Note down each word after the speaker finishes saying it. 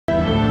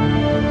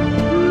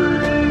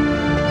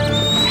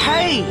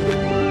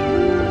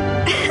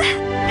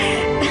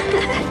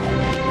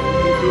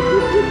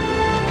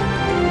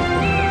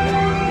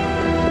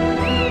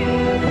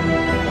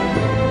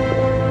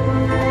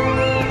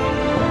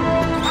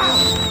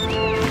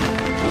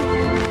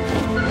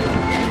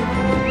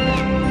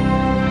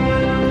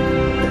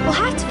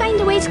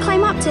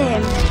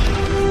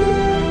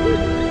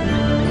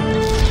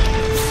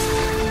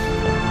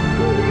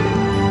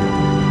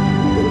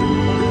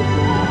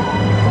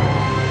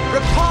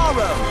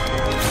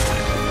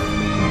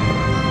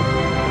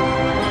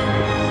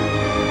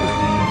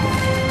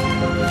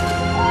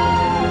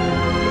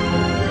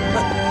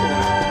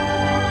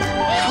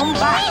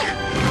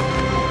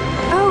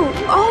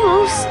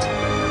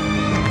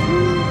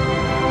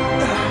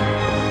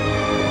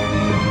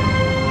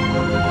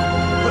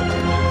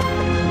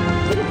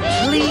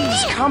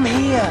come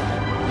here.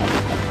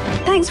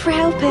 Thanks for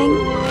helping.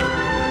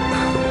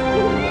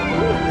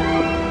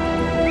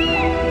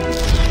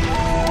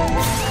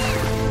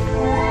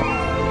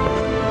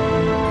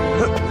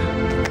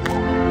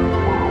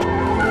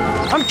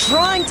 I'm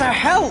trying to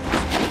help.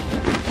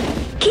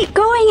 Keep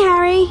going,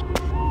 Harry.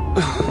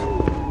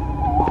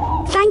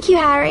 Thank you,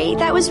 Harry.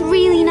 That was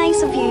really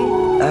nice of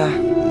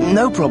you.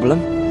 No problem.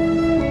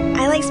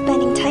 I like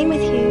spending time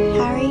with you,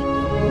 Harry.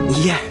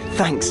 Yeah,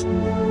 thanks.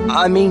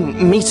 I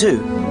mean, me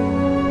too.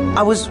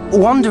 I was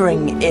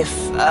wondering if,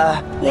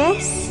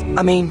 Yes?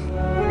 I mean,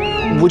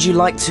 would you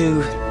like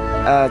to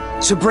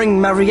bring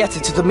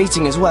Marietta to the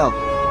meeting as well?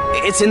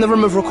 It's in the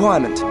room of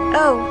requirement.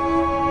 Oh.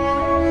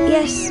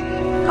 Yes.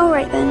 All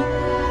right, then.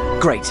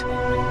 Great.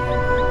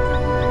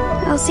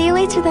 I'll see you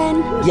later,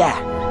 then. Yeah,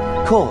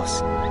 of course.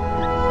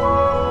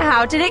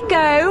 How did it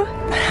go?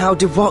 How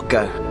did what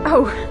go?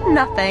 Oh,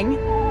 nothing.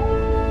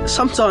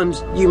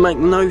 Sometimes you make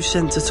no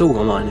sense at all,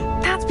 Hermione.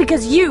 That's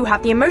because you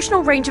have the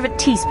emotional range of a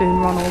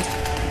teaspoon, Ronald.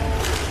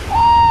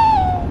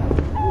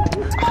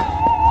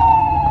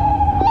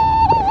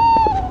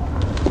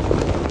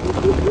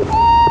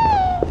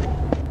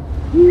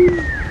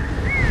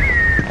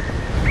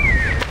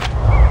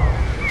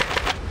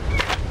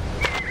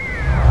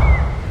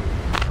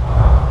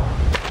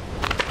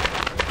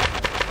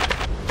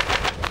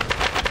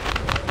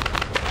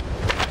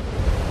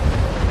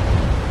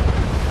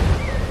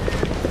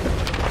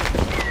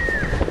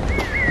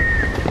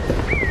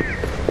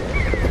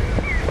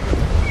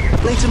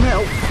 Need some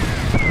help?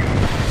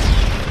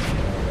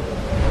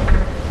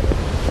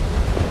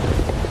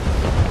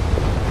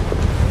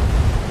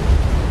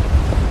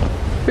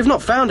 We've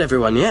not found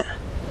everyone yet.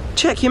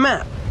 Check your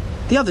map.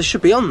 The others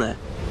should be on there.